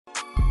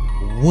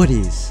What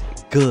is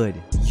good,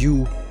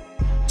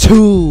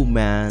 YouTube,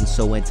 man?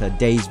 So in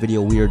today's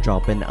video we are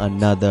dropping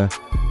another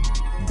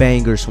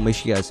banger, so make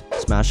sure you guys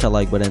smash that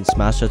like button,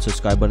 smash that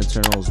subscribe button,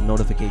 turn on those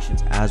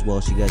notifications as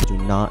well, so you guys do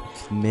not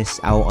miss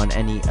out on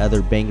any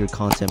other banger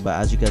content. But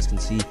as you guys can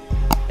see,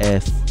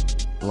 if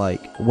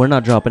we're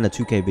not dropping a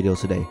 2K video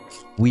today,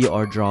 we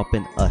are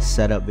dropping a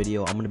setup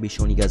video. I'm going to be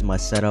showing you guys my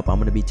setup. I'm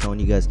going to be telling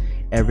you guys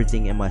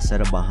everything in my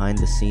setup behind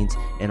the scenes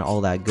and all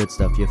that good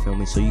stuff, you feel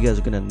me? So you guys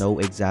are going to know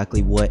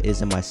exactly what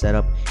is in my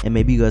setup, and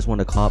maybe you guys want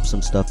to cop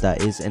some stuff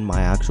that is in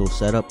my actual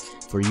setup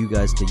for you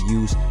guys to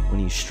use when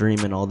you stream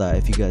and all that,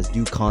 if you guys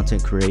do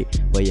content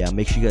create. But yeah,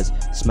 make sure you guys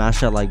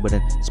smash that like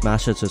button,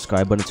 smash that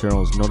subscribe button, turn on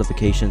those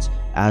notifications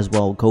as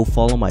well. Go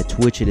follow my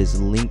Twitch, it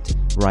is linked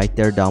right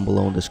there down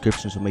below in the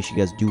description, so make sure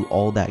you guys do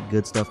all that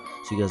good stuff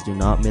so you guys do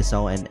not miss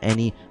out on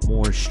any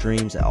more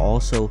streams.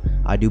 Also,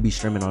 I do be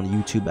streaming on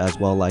YouTube as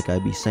well, like I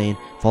be saying.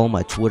 Follow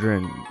my Twitter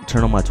and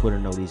turn on my Twitter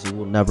notice, you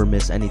will never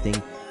miss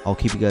anything. I'll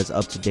keep you guys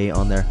up to date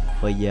on there.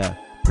 But yeah,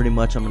 pretty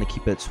much I'm gonna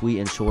keep it sweet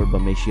and short, but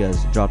make sure you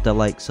guys drop that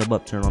like, sub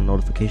up, turn on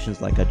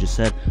notifications like I just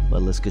said.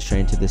 But let's get straight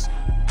into this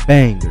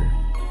banger.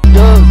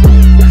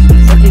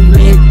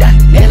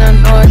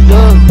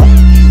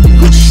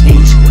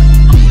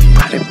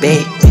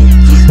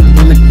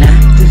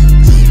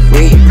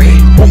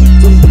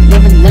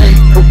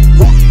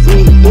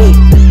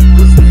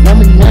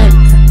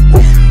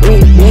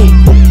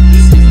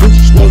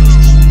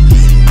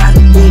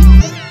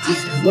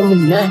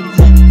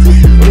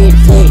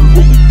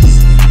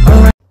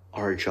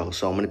 Alright y'all,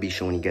 so I'm going to be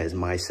showing you guys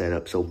my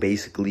setup. So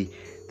basically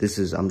this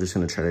is, I'm just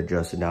going to try to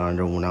adjust it down. I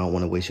don't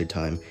want to waste your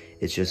time.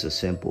 It's just a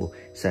simple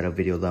setup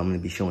video that I'm going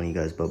to be showing you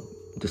guys. But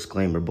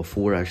disclaimer,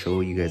 before I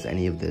show you guys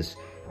any of this,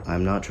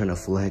 I'm not trying to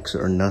flex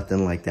or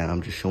nothing like that.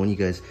 I'm just showing you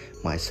guys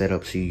my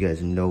setup so you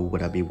guys know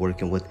what I be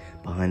working with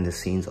behind the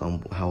scenes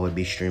on how I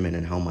be streaming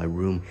and how my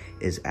room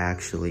is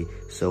actually.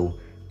 So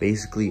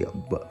basically,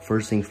 but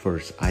first things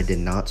first, I did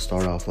not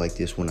start off like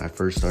this when I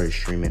first started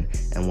streaming.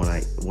 And when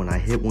I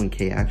hit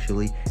 1K,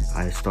 actually,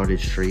 I started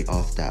straight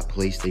off that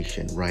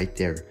PlayStation right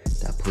there.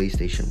 That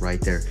PlayStation right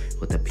there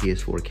with the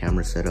PS4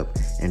 camera setup.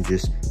 And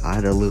just, I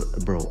had a little,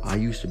 bro, I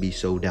used to be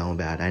so down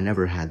bad. I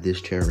never had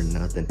this chair or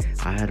nothing.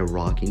 I had a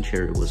rocking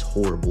chair. It was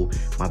horrible.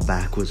 My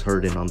back was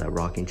hurting on that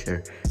rocking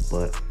chair.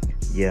 But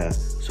yeah,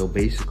 so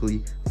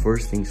basically,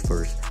 first things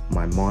first,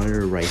 my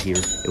monitor right here,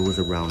 it was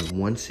around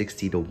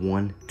 160 to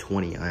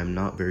 120. I am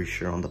not very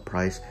sure on the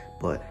price,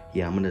 but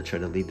yeah, I'm gonna try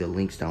to leave the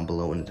links down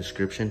below in the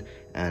description.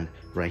 And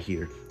right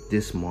here,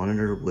 this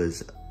monitor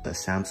was a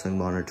Samsung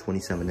monitor,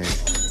 27 inch.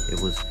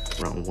 It was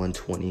around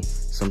 120,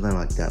 something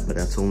like that, but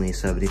that's only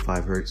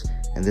 75 hertz,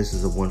 and this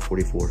is a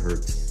 144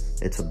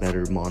 hertz. It's a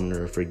better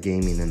monitor for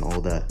gaming and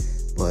all that,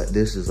 but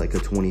this is like a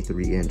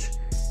 23 inch.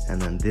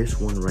 And then this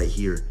one right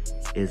here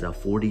is a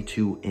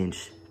 42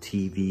 inch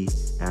TV.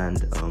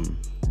 And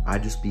I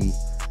just be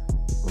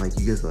like,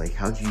 you guys are like,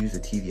 how'd you use a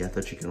TV? I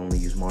thought you could only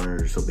use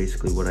monitors. So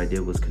basically what I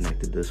did was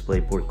connect the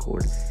DisplayPort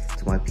cord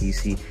to my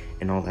PC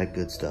and all that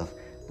good stuff.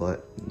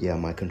 But yeah,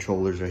 my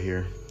controllers are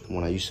here.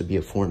 When I used to be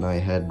a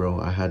Fortnite head, bro,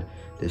 I had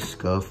this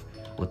scuff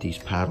with these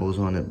paddles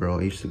on it, bro.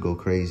 I used to go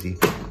crazy.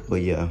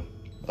 But yeah,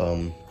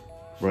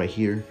 right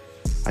here,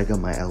 I got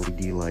my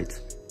LED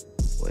lights.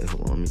 Wait,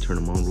 hold on, let me turn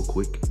them on real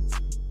quick.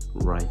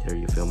 Right there,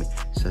 you feel me?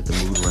 Set the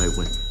mood right.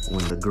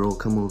 When the girl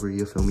come over,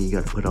 you feel me, you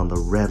gotta put on the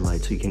red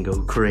light so you can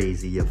go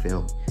crazy, you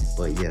feel me?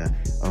 But yeah,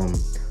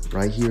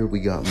 right here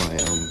we got my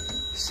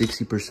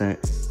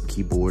 60%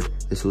 keyboard.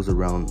 This was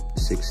around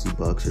 60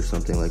 bucks or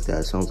something like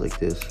that. It sounds like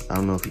this. I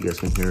don't know if you guys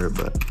can hear it,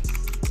 but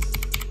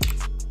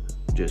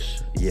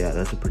just, yeah,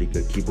 that's a pretty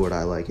good keyboard.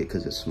 I like it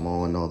because it's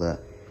small and all that.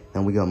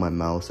 And we got my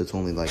mouse. It's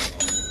only like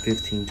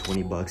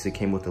 15-20 bucks. It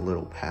came with a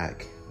little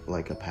pack,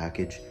 like a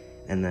package.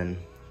 And then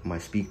my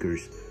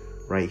speakers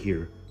right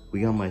here,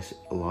 we got my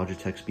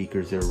Logitech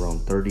speakers. They're around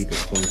 30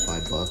 to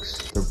 25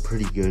 bucks. They're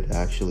pretty good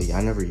actually.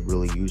 I never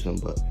really use them,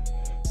 but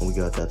we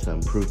got that to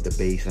improve the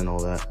bass and all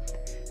that.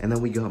 And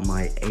then we got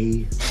my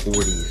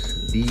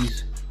A40s.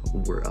 These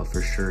were a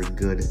for sure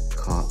good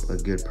cop, a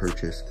good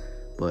purchase.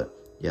 But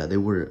yeah, they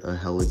were a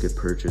hella good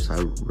purchase.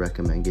 I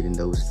recommend getting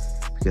those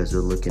because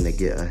they're looking to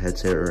get a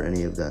headset or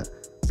any of that.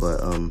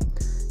 But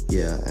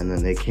yeah, and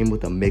then they came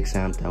with a mix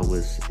amp that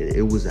was,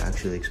 it was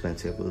actually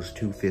expensive. It was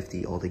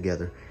 $250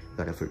 altogether.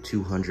 Got it for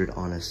 $200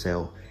 on a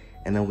sale.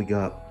 And then we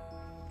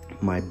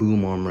got my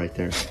boom arm right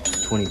there,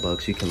 20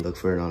 bucks. You can look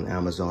for it on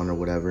Amazon or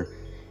whatever.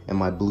 And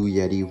my Blue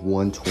Yeti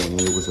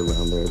 120, it was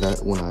around there.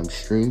 That when I'm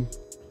streaming,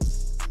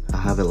 I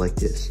have it like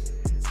this.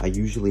 I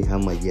usually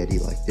have my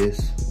Yeti like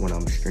this when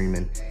I'm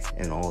streaming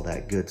and all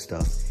that good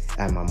stuff.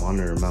 And my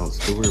monitor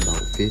mounts, they were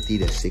about $50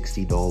 to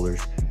 $60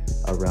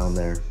 around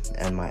there.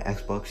 And my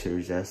Xbox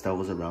Series S, that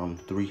was around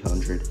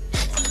 $300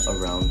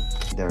 around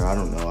there. I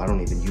don't know, I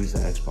don't even use the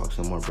Xbox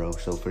no more, bro,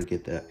 so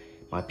forget that.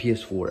 My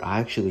PS4, I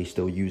actually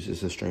still use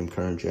this to stream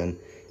current gen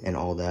and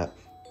all that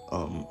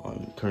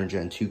on current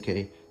gen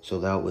 2K. So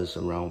that was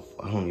around,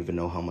 I don't even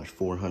know how much,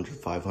 400,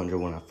 500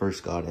 when I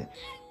first got it.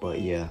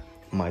 But yeah,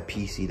 my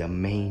PC, the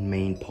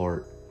main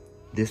part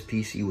this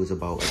PC was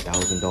about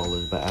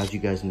 $1,000. But as you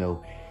guys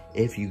know,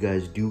 if you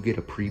guys do get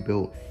a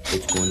pre-built,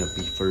 it's going to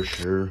be for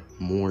sure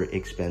more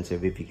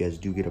expensive if you guys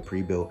do get a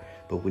pre-built.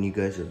 But when you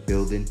guys are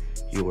building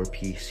your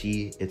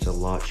PC, it's a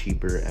lot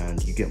cheaper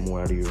and you get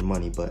more out of your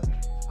money. But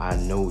I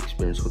had no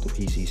experience with the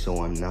PC,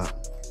 so I'm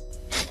not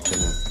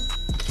gonna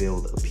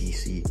build a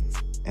PC.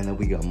 And then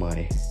we got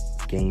my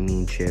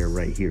gaming chair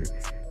right here.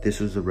 This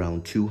was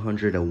around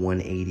 200 to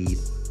 180.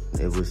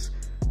 It was,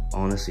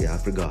 honestly, I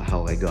forgot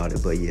how I got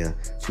it, but yeah,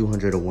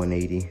 200 to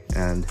 180.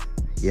 And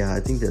yeah, I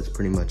think that's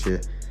pretty much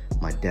it.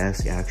 My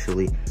desk,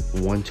 actually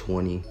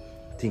 120,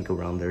 I think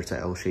around there. It's an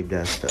L-shaped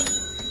desk.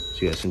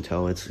 So you guys can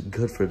tell it's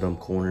good for them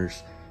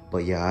corners.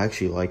 But yeah, I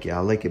actually like it. I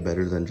like it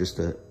better than just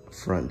a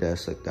front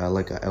desk like that. I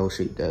like an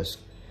L-shaped desk,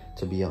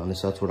 to be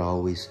honest. That's what I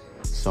always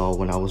saw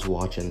when I was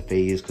watching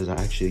FaZe, because I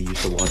actually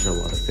used to watch a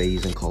lot of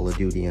FaZe and Call of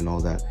Duty and all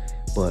that.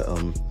 But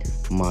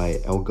my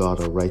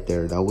Elgato right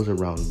there, that was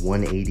around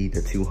 180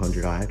 to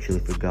 200. I actually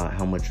forgot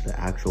how much the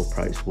actual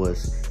price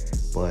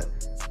was. But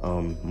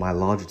my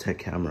Logitech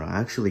camera, I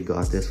actually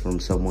got this from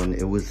someone.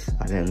 It was,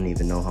 I didn't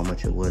even know how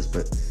much it was,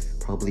 but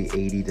probably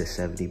 80 to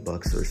 70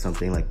 bucks or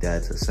something like that.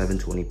 It's a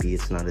 720p,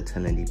 it's not a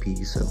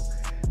 1080p, so,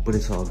 but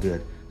it's all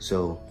good.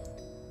 So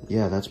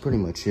yeah, that's pretty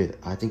much it.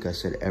 I think I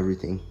said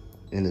everything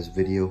in this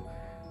video.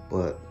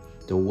 But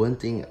the one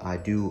thing I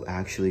do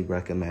actually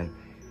recommend,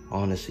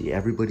 honestly,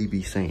 everybody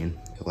be saying,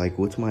 like,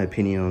 what's my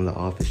opinion on the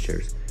office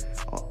chairs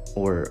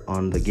or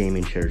on the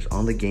gaming chairs?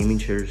 On the gaming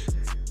chairs,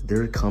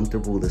 they're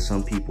comfortable to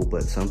some people,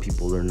 but some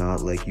people they're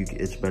not. Like,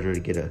 it's better to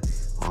get a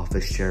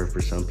office chair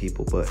for some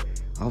people, but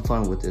I'm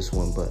fine with this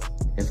one. But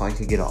if I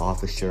could get an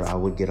office chair, I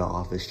would get an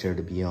office chair,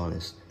 to be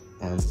honest.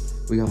 And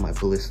we got my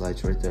bullet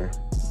slides right there.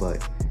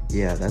 But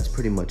yeah, that's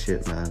pretty much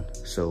it, man.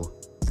 So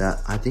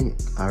that, I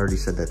think I already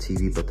said that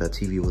TV, but that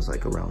TV was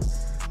like around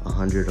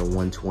 100 or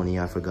 120.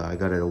 I forgot, I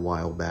got it a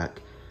while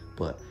back,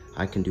 but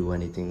I can do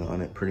anything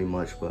on it pretty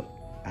much. But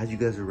as you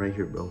guys are right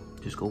here, bro,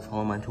 just go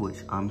follow my Twitch.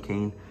 I'm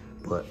Kane.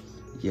 But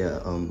yeah,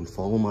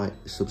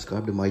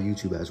 subscribe to my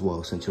YouTube as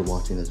well, since you're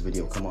watching this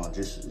video. Come on,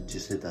 just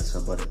hit that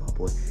sub button, my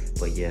boy.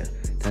 But yeah,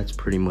 that's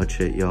pretty much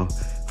it, y'all.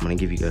 I'm gonna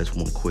give you guys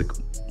one quick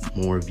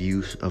more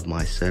views of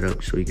my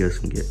setup so you guys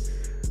can get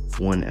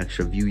one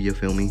extra view, you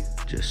feel me?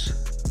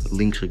 Just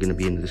links are gonna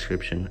be in the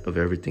description of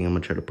everything. I'm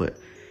gonna try to put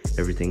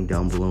everything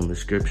down below in the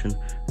description.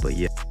 But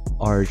yeah,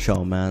 alright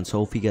y'all, man,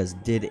 so if you guys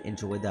did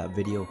enjoy that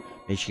video,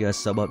 make sure you guys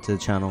sub up to the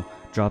channel,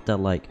 drop that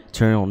like,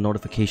 turn on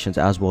notifications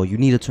as well. You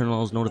need to turn on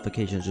those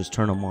notifications, just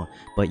turn them on.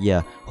 But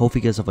yeah, hope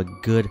you guys have a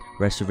good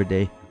rest of your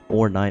day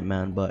or night,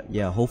 man. But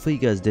yeah, hopefully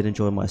you guys did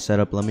enjoy my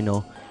setup. Let me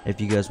know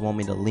if you guys want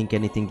me to link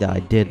anything that I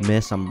did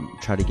miss. I'm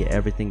trying to get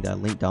everything that I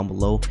linked down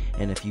below.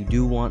 And if you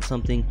do want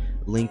something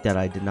linked that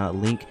I did not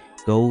link,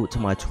 go to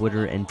my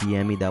Twitter and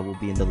DM me. That will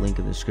be in the link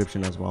in the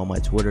description as well, my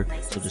Twitter.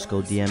 So just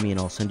go DM me and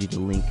I'll send you the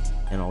link,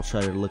 and I'll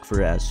try to look for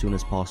it as soon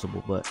as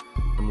possible. But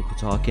let me quit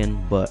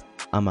talking, but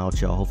I'm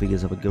out, y'all. Hope you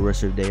guys have a good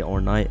rest of your day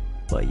or night.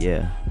 But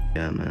yeah,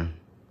 man.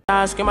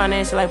 Scream my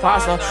name, shit like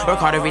pasta. Work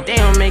hard every day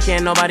on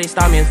making nobody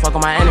stop me and fuck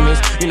with my enemies.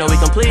 You know we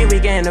complete,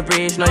 we get in the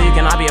breeze. No, you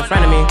cannot be a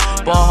friend of me.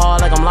 Ball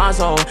hard like I'm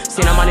Lonzo.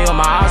 See the money with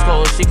my eyes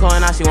closed. She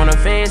calling out, she wanna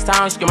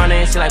FaceTime. Scream my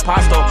name, shit like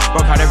pasta.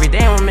 Work hard every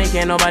day on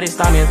making nobody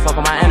stop me and fuck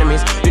with my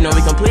enemies. You know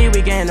we complete,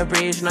 we get in the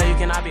breeze. No, you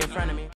cannot be a friend of me.